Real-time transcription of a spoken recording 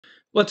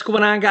What's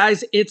going on,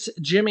 guys? It's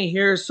Jimmy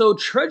here. So,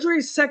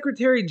 Treasury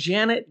Secretary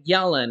Janet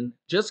Yellen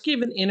just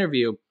gave an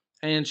interview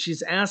and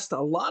she's asked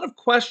a lot of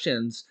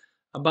questions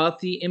about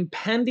the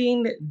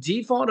impending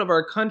default of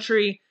our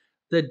country,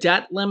 the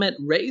debt limit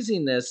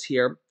raising this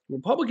here.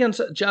 Republicans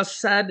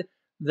just said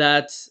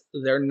that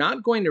they're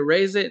not going to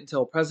raise it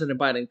until President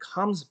Biden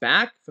comes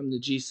back from the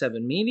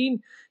G7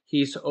 meeting.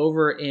 He's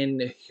over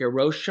in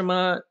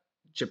Hiroshima,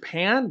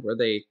 Japan, where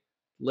they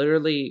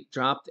literally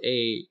dropped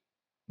a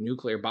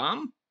nuclear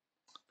bomb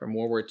from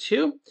World War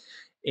II.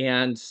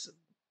 And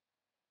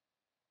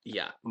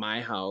yeah,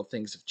 how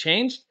things have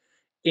changed.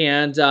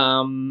 And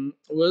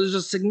well, there's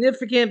a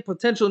significant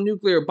potential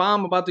nuclear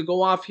bomb about to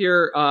go off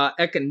here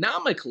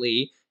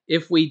economically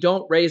if we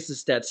don't raise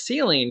this debt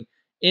ceiling.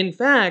 In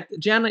fact,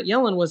 Janet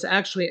Yellen was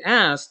actually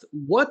asked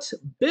what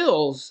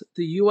bills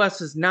the U.S.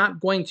 is not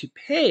going to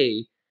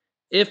pay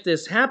if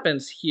this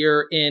happens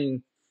here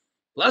in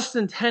less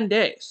than 10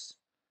 days.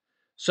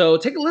 So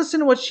take a listen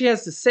to what she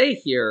has to say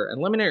here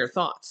and let me know your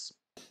thoughts.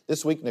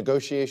 This week,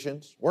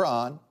 negotiations were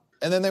on,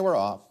 and then they were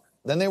off,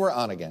 then they were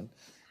on again,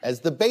 as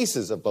the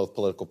bases of both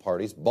political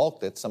parties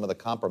balked at some of the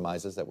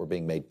compromises that were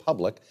being made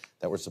public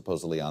that were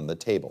supposedly on the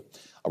table.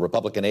 A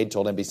Republican aide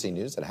told NBC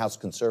News that House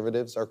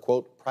conservatives are,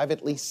 quote,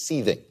 privately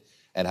seething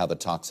at how the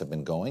talks have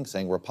been going,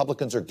 saying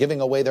Republicans are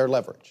giving away their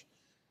leverage.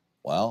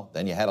 Well,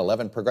 then you had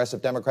 11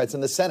 progressive Democrats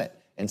in the Senate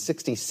and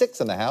 66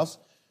 in the House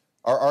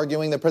are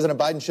arguing that President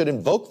Biden should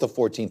invoke the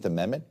 14th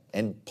Amendment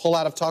and pull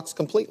out of talks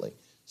completely,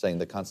 saying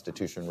the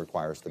Constitution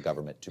requires the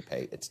government to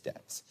pay its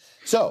debts.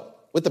 So,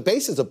 with the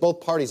bases of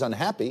both parties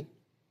unhappy,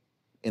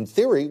 in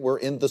theory, we're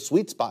in the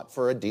sweet spot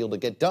for a deal to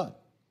get done.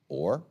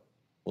 Or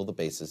will the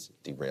bases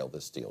derail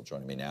this deal?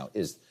 Joining me now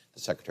is the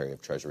Secretary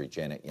of Treasury,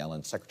 Janet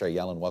Yellen. Secretary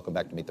Yellen, welcome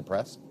back to Meet the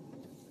Press.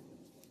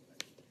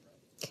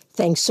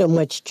 Thanks so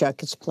much,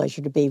 Chuck. It's a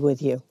pleasure to be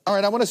with you. All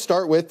right, I want to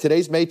start with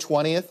today's May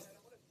 20th.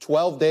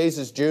 12 days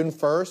is June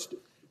 1st.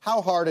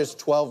 How hard is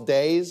 12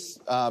 days?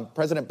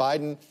 President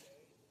Biden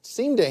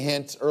seemed to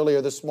hint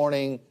earlier this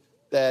morning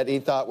that he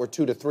thought we're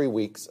 2 to 3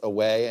 weeks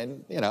away.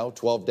 And,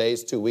 12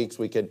 days, 2 weeks,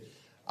 we could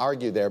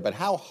argue there. But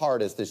how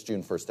hard is this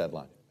June 1st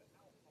deadline?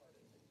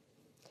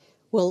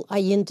 Well, I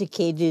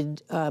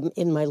indicated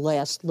in my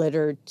last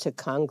letter to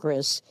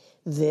Congress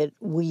that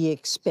we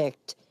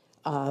expect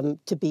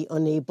to be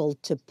unable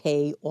to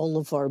pay all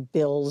of our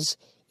bills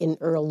in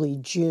early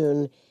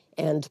June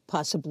and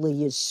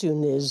possibly as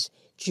soon as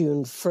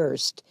June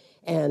 1st.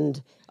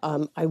 And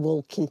I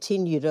will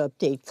continue to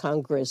update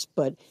Congress,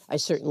 but I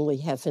certainly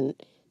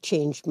haven't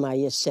changed my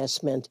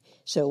assessment.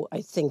 So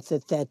I think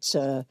that that's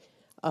a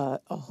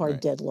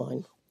hard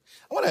deadline.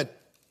 I want to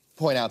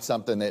point out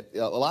something that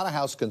a lot of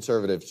House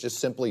conservatives just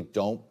simply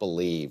don't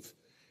believe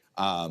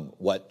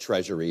what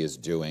Treasury is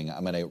doing.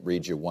 I'm going to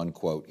read you one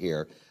quote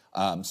here.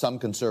 Some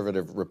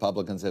conservative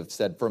Republicans have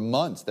said for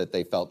months that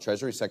they felt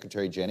Treasury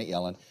Secretary Janet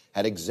Yellen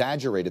had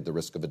exaggerated the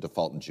risk of a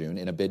default in June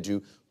in a bid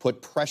to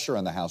put pressure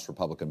on the House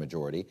Republican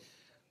majority.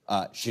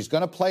 She's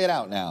going to play it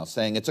out now,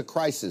 saying it's a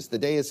crisis. The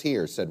day is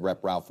here, said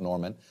Rep. Ralph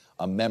Norman,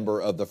 a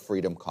member of the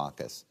Freedom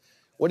Caucus.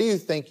 What do you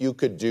think you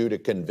could do to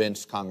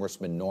convince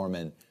Congressman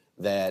Norman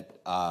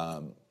that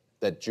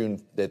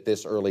that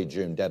this early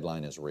June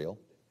deadline is real?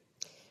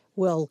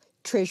 Well,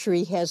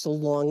 Treasury has a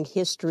long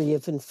history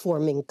of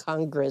informing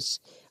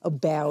Congress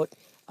about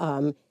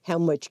how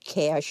much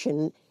cash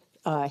and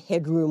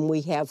headroom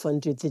we have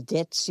under the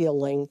debt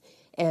ceiling,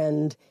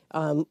 and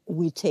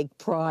we take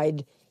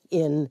pride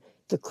in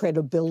the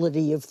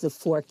credibility of the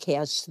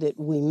forecasts that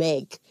we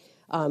make.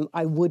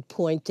 I would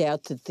point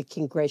out that the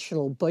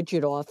Congressional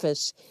Budget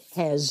Office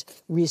has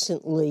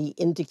recently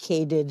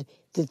indicated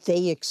that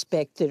they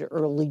expect that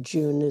early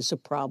June is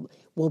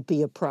will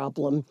be a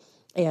problem.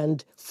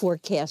 And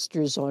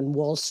forecasters on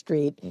Wall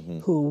Street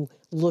who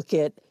look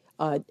at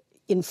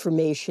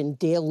information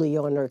daily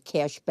on our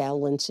cash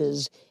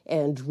balances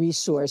and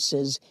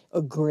resources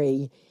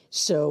agree.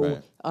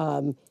 So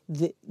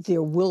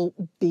there will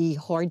be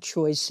hard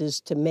choices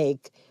to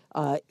make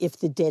if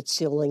the debt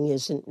ceiling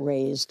isn't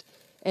raised.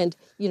 And,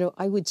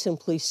 I would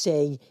simply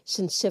say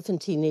since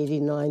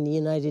 1789, the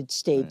United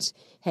States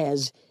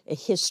has a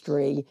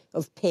history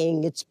of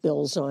paying its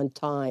bills on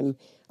time.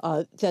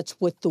 That's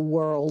what the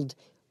world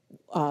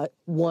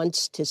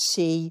wants to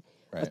see,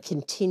 a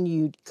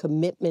continued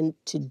commitment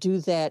to do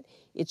that.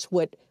 It's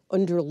what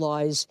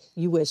underlies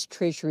U.S.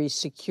 Treasury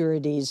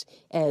securities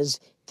as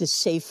the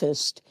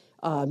safest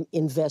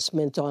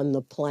investment on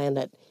the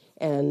planet.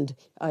 And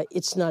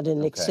it's not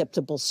an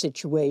acceptable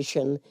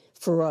situation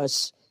for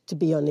us to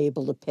be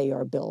unable to pay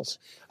our bills.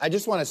 I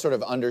just want to sort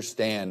of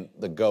understand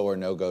the go or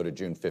no go to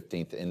June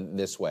 15th in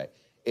this way.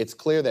 It's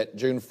clear that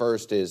June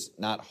 1st is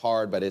not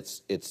hard, but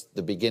it's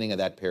the beginning of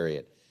that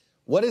period.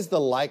 What is the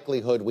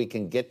likelihood we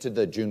can get to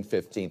the June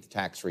 15th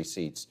tax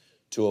receipts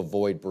to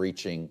avoid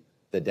breaching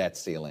the debt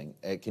ceiling?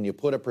 Can you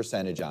put a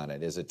percentage on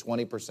it? Is it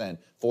 20%,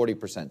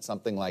 40%,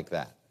 something like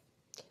that?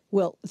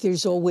 Well,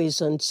 there's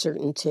always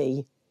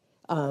uncertainty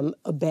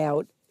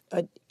about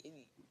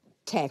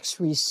tax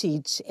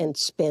receipts and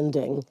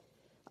spending.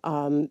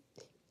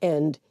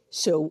 And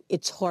So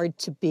it's hard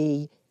to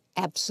be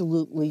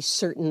absolutely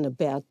certain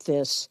about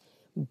this,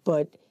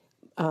 but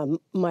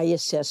my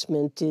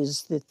assessment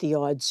is that the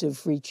odds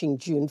of reaching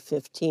June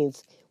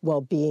 15th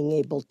while being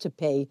able to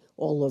pay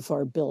all of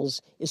our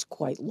bills is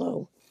quite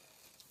low.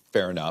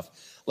 Fair enough.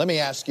 Let me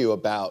ask you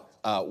about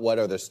what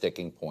are the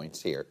sticking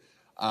points here.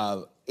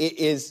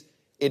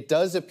 It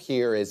does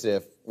appear as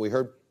if we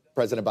heard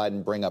President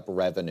Biden bring up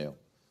revenue,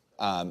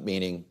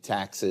 meaning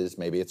taxes,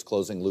 maybe it's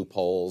closing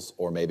loopholes,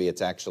 or maybe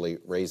it's actually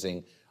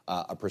raising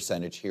a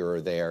percentage here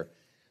or there.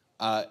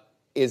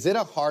 Is it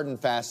a hard and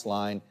fast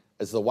line?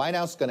 Is the White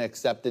House going to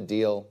accept a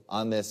deal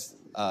on this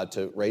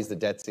to raise the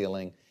debt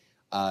ceiling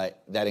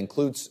that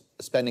includes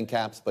spending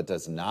caps but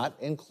does not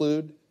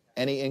include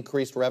any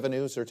increased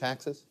revenues or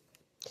taxes?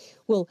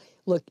 Well,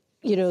 look,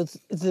 you know,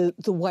 the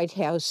White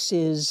House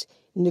is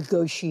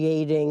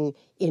negotiating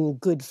in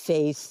good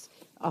faith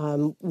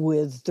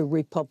with the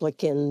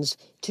Republicans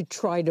to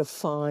try to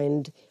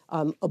find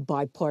a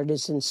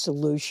bipartisan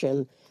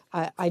solution.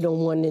 I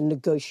don't want to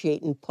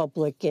negotiate in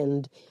public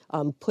and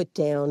put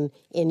down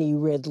any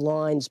red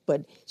lines,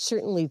 but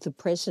certainly the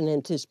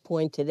president has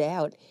pointed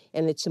out,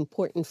 and it's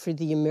important for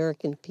the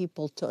American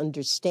people to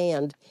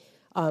understand,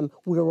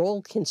 we're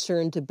all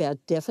concerned about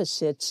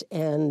deficits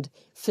and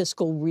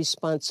fiscal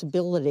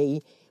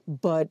responsibility,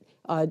 but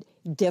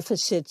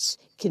deficits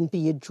can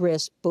be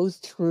addressed both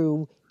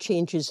through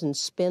changes in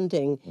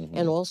spending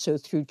and also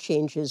through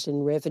changes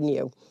in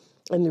revenue.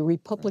 And the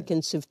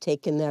Republicans have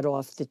taken that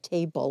off the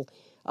table.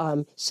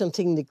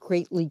 Something that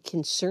greatly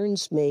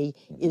concerns me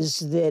is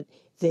that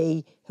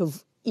they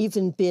have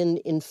even been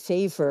in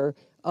favor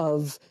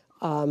of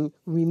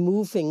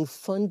removing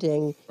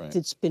funding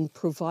that's been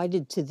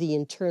provided to the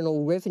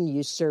Internal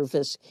Revenue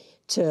Service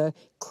to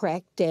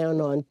crack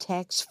down on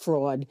tax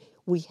fraud.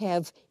 We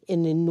have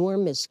an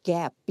enormous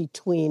gap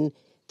between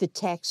the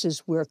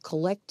taxes we're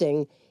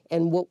collecting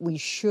and what we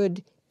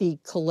should be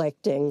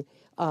collecting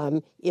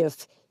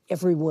if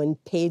everyone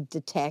paid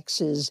the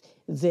taxes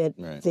that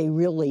they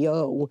really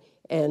owe.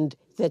 And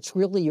that's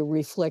really a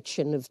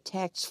reflection of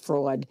tax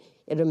fraud.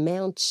 It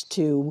amounts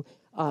to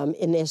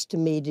an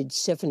estimated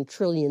 $7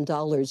 trillion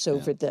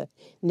over the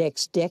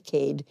next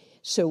decade.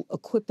 So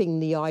equipping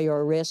the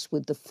IRS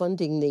with the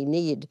funding they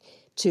need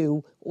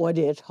to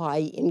audit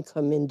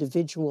high-income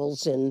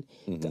individuals and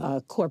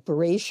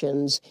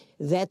corporations,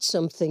 that's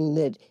something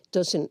that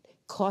doesn't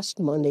cost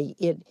money.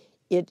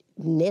 It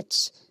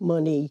nets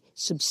money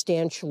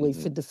substantially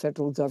for the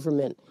federal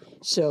government.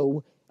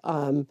 So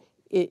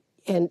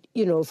and,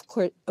 you know, of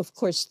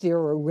course, there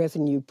are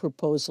revenue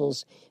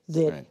proposals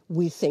that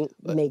we think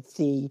make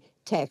the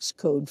tax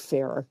code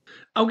fairer.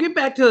 I'll get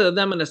back to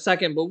them in a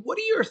second, but what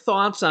are your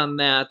thoughts on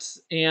that?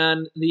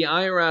 And the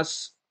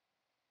IRS,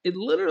 it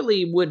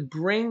literally would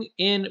bring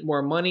in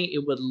more money.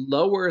 It would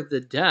lower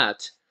the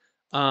debt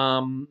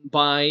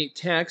by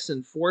tax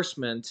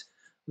enforcement.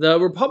 The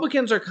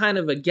Republicans are kind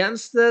of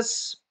against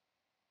this.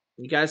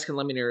 You guys can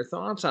let me know your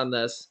thoughts on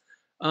this.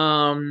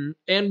 And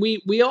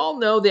we all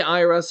know the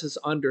IRS is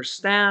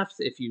understaffed.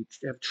 If you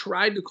have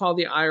tried to call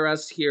the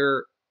IRS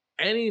here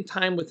any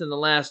time within the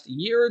last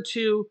year or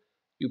two,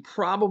 you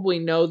probably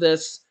know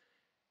this.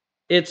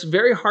 It's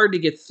very hard to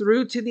get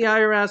through to the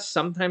IRS.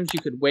 Sometimes you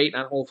could wait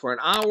on hold for an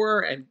hour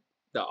and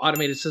the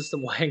automated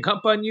system will hang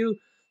up on you.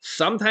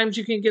 Sometimes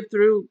you can get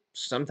through.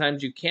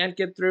 Sometimes you can't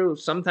get through.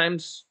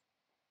 Sometimes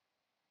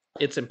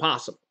it's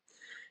impossible.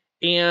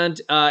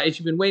 And if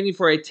you've been waiting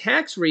for a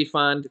tax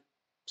refund,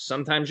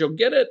 sometimes you'll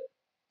get it.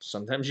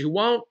 Sometimes you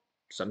won't.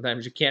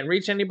 Sometimes you can't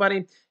reach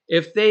anybody.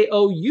 If they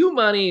owe you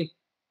money,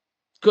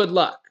 good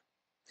luck.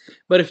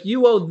 But if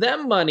you owe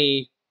them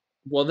money,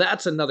 well,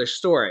 that's another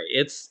story.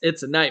 It's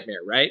a nightmare,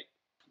 right?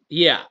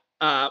 Yeah.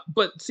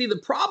 But see,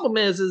 the problem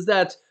is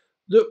that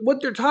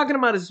what they're talking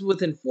about is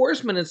with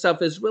enforcement and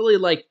stuff is really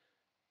like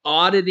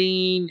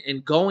auditing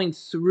and going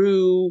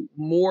through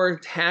more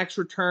tax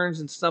returns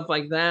and stuff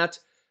like that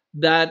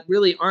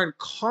really aren't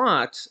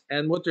caught.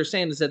 And what they're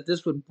saying is that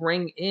this would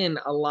bring in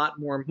a lot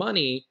more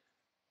money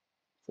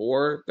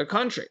for the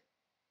country,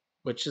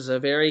 which is a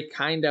very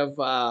kind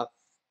of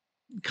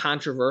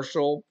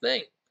controversial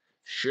thing.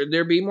 Should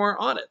there be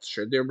more audits?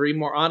 Should there be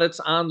more audits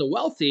on the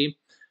wealthy?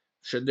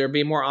 Should there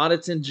be more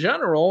audits in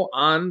general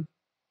on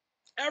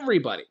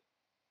everybody?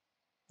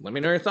 Let me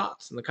know your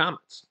thoughts in the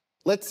comments.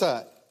 Let's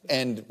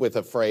end with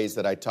a phrase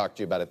that I talked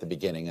to you about at the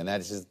beginning, and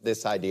that is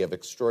this idea of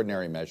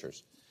extraordinary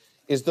measures.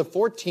 Is the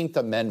 14th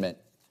Amendment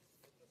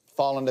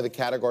fall into the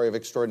category of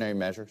extraordinary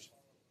measures?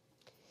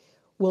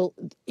 Well,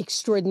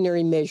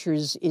 extraordinary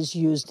measures is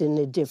used in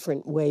a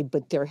different way,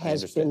 but there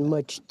has been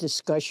much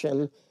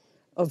discussion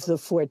of the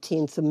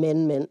 14th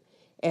Amendment.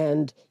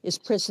 And as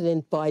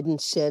President Biden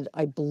said,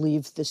 I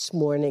believe this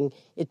morning,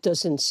 it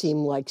doesn't seem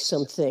like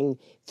something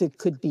that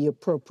could be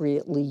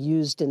appropriately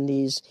used in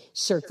these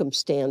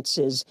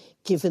circumstances,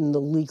 given the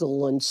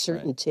legal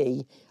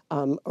uncertainty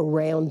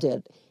around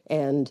it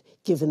and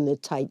given the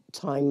tight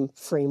time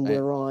frame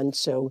we're on.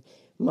 So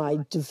my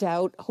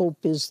devout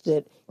hope is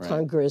that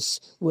Congress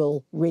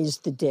will raise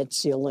the debt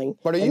ceiling.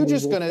 But are you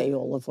just going to pay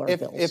all of our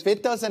bills? If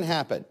it doesn't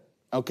happen,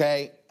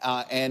 okay?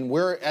 And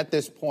we're at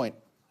this point.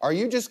 Are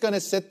you just going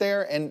to sit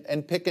there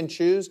and pick and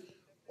choose?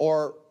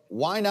 Or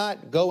why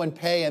not go and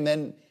pay and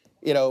then,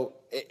 you know,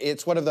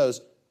 it's one of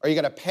those, are you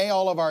going to pay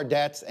all of our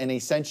debts and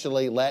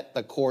essentially let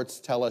the courts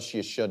tell us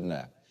you shouldn't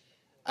have?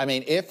 I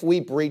mean, if we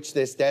breach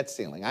this debt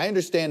ceiling, I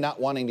understand not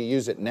wanting to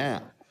use it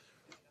now,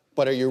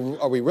 but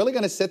are we really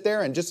going to sit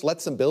there and just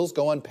let some bills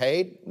go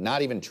unpaid,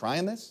 not even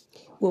trying this?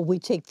 Well, we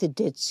take the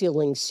debt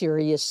ceiling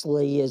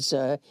seriously as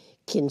a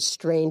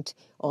constraint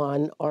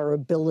on our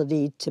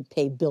ability to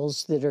pay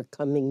bills that are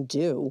coming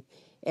due.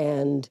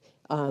 And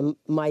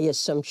my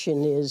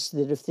assumption is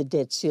that if the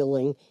debt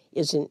ceiling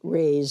isn't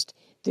raised,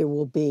 there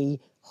will be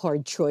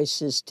hard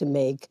choices to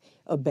make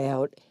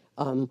about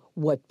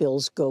what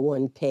bills go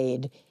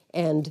unpaid.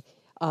 And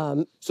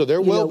so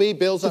there will be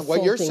bills on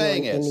what you're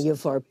saying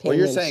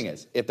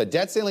is if the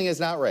debt ceiling is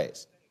not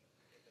raised,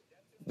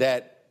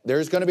 that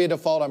there's going to be a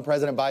default on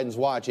President Biden's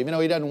watch, even though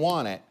he doesn't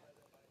want it,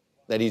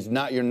 that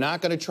you're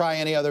not going to try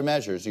any other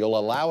measures. You'll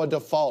allow a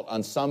default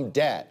on some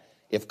debt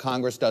if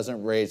Congress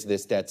doesn't raise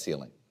this debt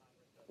ceiling.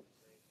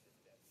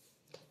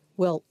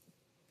 Well,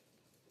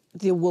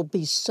 there will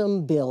be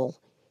some bill.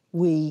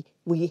 We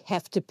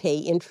have to pay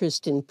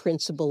interest and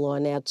principal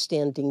on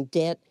outstanding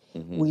debt.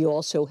 Mm-hmm. We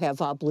also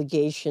have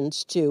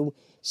obligations to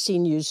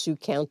seniors who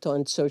count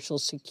on Social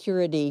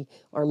Security,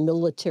 our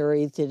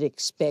military that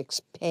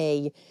expects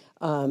pay,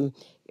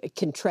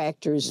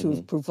 contractors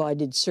who've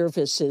provided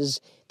services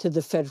to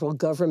the federal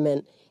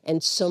government,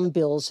 and some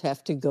bills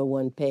have to go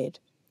unpaid.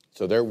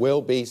 So there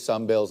will be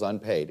some bills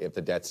unpaid if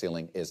the debt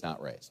ceiling is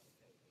not raised.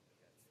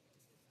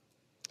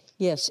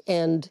 Yes,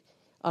 and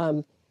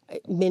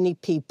many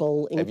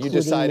people,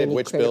 including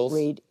many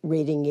credit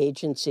rating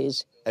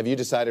agencies. Have you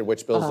decided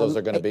which bills those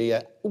are going to be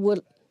yet?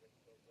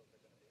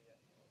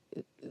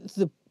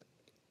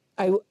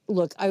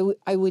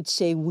 I would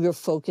say we're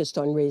focused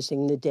on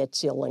raising the debt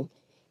ceiling,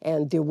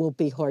 and there will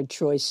be hard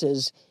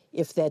choices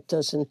if that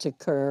doesn't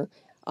occur.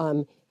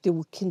 There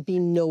can be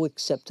no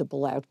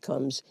acceptable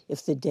outcomes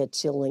if the debt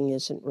ceiling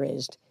isn't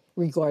raised,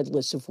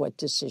 regardless of what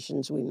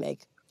decisions we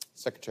make.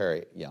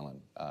 Secretary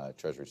Yellen,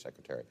 Treasury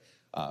Secretary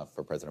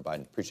for President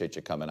Biden, appreciate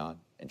you coming on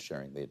and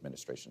sharing the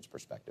administration's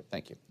perspective.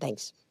 Thank you.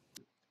 Thanks.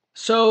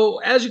 So,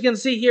 as you can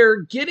see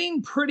here,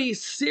 getting pretty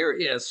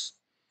serious.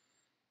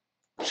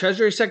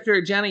 Treasury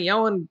Secretary Janet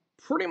Yellen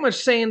pretty much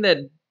saying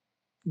that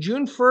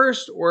June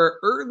 1st or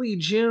early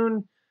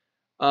June,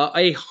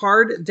 a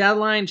hard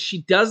deadline.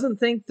 She doesn't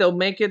think they'll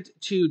make it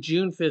to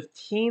June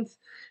 15th.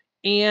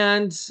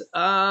 And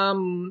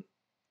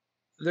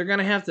they're going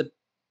to have to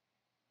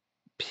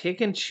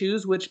pick and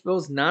choose which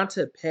bills not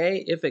to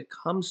pay if it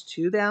comes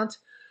to that.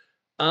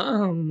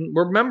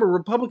 Remember,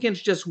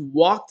 Republicans just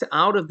walked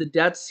out of the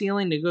debt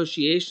ceiling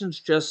negotiations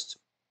just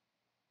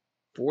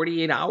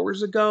 48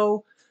 hours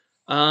ago.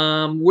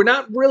 We're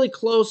not really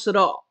close at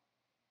all.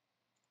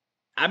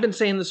 I've been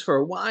saying this for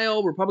a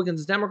while.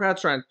 Republicans and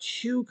Democrats are on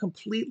two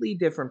completely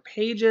different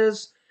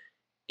pages,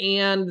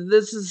 and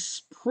this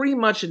is pretty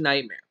much a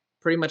nightmare.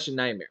 Pretty much a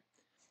nightmare.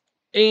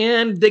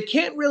 And they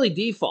can't really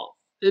default.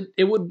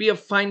 It would be a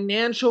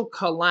financial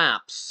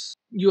collapse.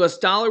 U.S.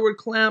 dollar would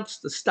collapse,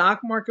 the stock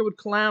market would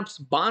collapse,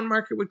 bond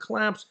market would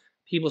collapse,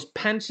 people's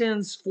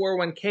pensions,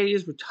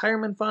 401ks,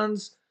 retirement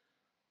funds.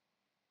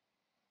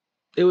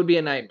 It would be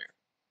a nightmare.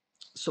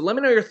 So let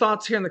me know your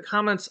thoughts here in the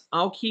comments.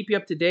 I'll keep you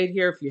up to date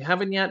here. If you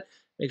haven't yet,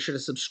 make sure to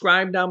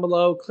subscribe down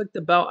below. Click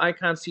the bell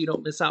icon so you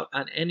don't miss out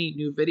on any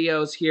new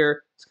videos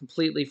here. It's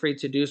completely free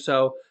to do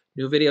so.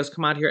 New videos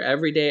come out here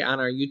every day on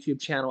our YouTube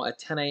channel at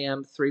 10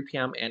 a.m., 3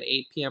 p.m., and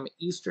 8 p.m.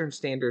 Eastern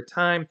Standard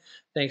Time.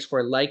 Thanks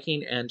for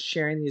liking and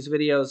sharing these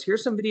videos.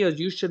 Here's some videos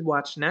you should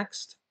watch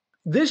next.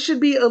 This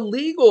should be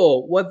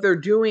illegal, what they're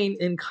doing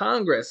in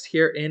Congress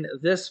here in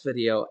this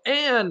video.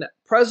 And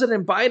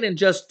President Biden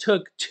just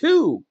took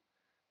 2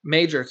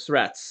 major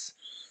threats.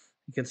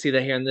 You can see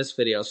that here in this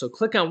video. So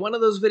click on one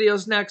of those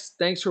videos next.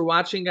 Thanks for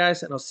watching,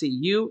 guys, and I'll see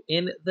you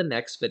in the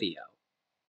next video.